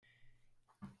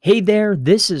Hey there,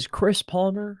 this is Chris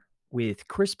Palmer with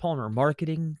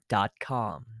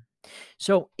ChrisPalmerMarketing.com.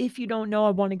 So, if you don't know,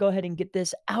 I want to go ahead and get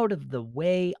this out of the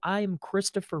way. I'm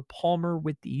Christopher Palmer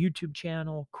with the YouTube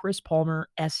channel Chris Palmer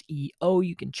SEO.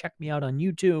 You can check me out on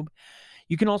YouTube.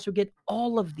 You can also get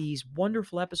all of these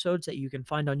wonderful episodes that you can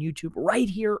find on YouTube right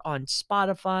here on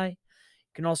Spotify.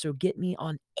 You can also get me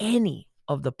on any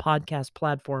of the podcast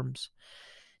platforms.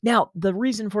 Now, the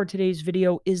reason for today's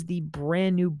video is the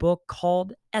brand new book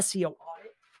called SEO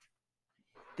Audit.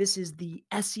 This is the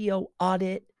SEO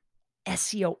Audit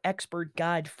SEO Expert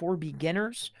Guide for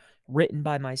Beginners, written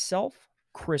by myself,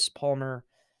 Chris Palmer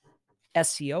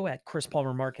SEO at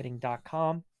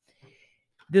ChrisPalmerMarketing.com.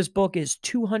 This book is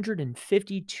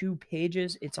 252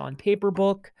 pages. It's on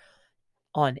Paperbook,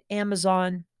 on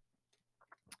Amazon,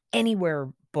 anywhere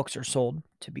books are sold,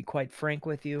 to be quite frank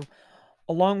with you.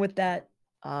 Along with that,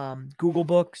 Google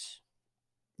Books,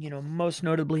 most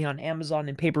notably on Amazon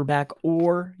in paperback,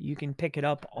 or you can pick it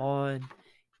up on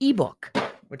ebook,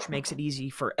 which makes it easy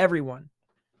for everyone.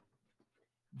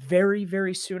 Very,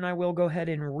 very soon, I will go ahead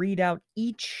and read out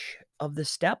each of the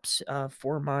steps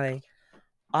for my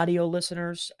audio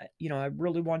listeners. I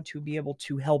really want to be able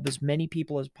to help as many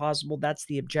people as possible. That's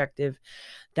the objective.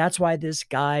 That's why this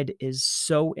guide is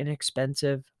so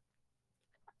inexpensive.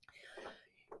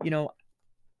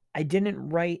 I didn't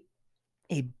write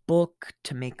a book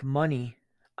to make money.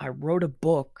 I wrote a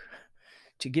book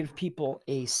to give people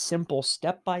a simple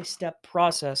step-by-step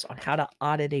process on how to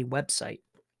audit a website.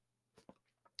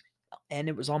 And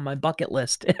it was on my bucket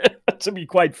list, to be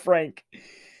quite frank.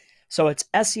 So it's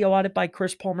SEO Audit by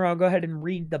Chris Palmer. I'll go ahead and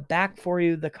read the back for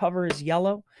you. The cover is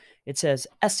yellow. It says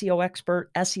SEO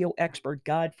Expert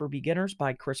Guide for Beginners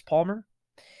by Chris Palmer.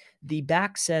 The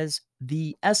back says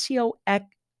the SEO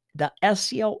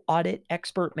Audit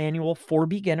Expert Manual for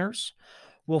Beginners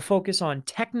will focus on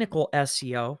technical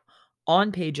SEO,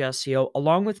 on-page SEO,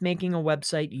 along with making a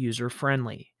website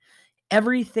user-friendly.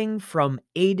 Everything from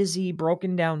A to Z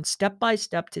broken down step by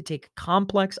step to take a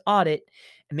complex audit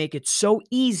and make it so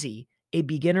easy a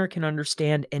beginner can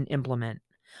understand and implement.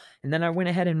 And then I went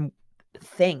ahead and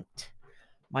thanked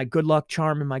my good luck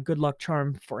charm, and my good luck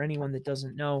charm, for anyone that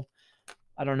doesn't know,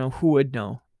 I don't know who would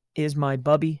know, is my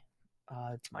bubby.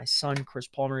 It's my son, Chris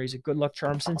Palmer. He's a good luck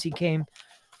charm. Since he came,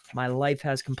 my life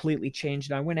has completely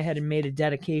changed. And I went ahead and made a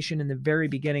dedication in the very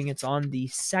beginning. It's on the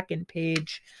second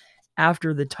page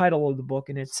after the title of the book,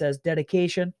 and it says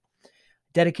dedication.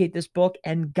 Dedicate this book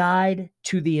and guide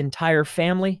to the entire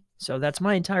family. So that's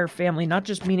my entire family, not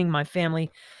just meaning my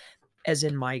family as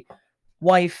in my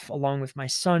wife, along with my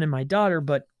son and my daughter,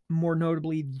 but more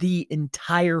notably, the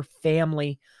entire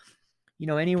family.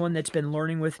 Anyone that's been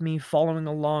learning with me, following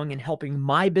along and helping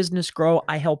my business grow,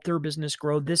 I help their business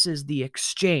grow. This is the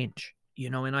exchange,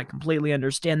 and I completely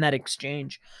understand that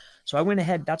exchange. So I went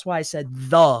ahead. That's why I said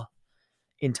the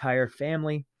entire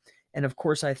family. And of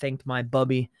course, I thanked my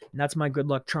bubby, and that's my good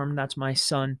luck charm. That's my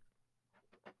son.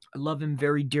 I love him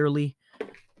very dearly.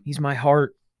 He's my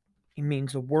heart. He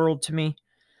means the world to me.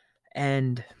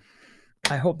 And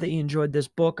I hope that you enjoyed this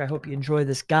book. I hope you enjoy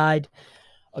this guide.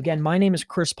 Again, my name is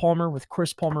Chris Palmer with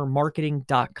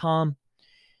ChrisPalmerMarketing.com.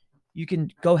 You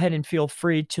can go ahead and feel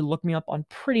free to look me up on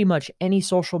pretty much any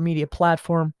social media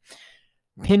platform: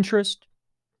 Pinterest,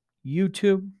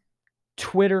 YouTube,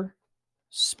 Twitter,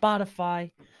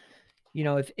 Spotify.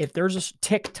 If there's a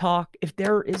TikTok, if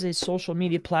there is a social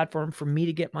media platform for me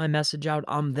to get my message out,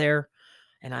 I'm there.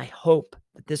 And I hope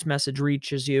that this message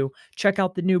reaches you. Check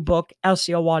out the new book,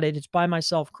 SEO Audit. It's by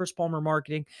myself, Chris Palmer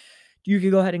Marketing. You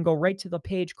can go ahead and go right to the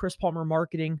page,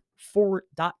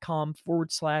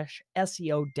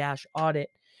 ChrisPalmerMarketing.com/SEO-audit.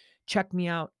 Check me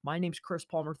out. My name's Chris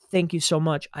Palmer. Thank you so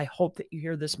much. I hope that you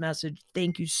hear this message.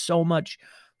 Thank you so much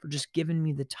for just giving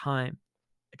me the time.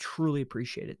 I truly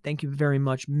appreciate it. Thank you very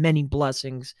much. Many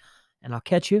blessings. And I'll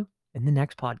catch you in the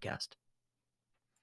next podcast.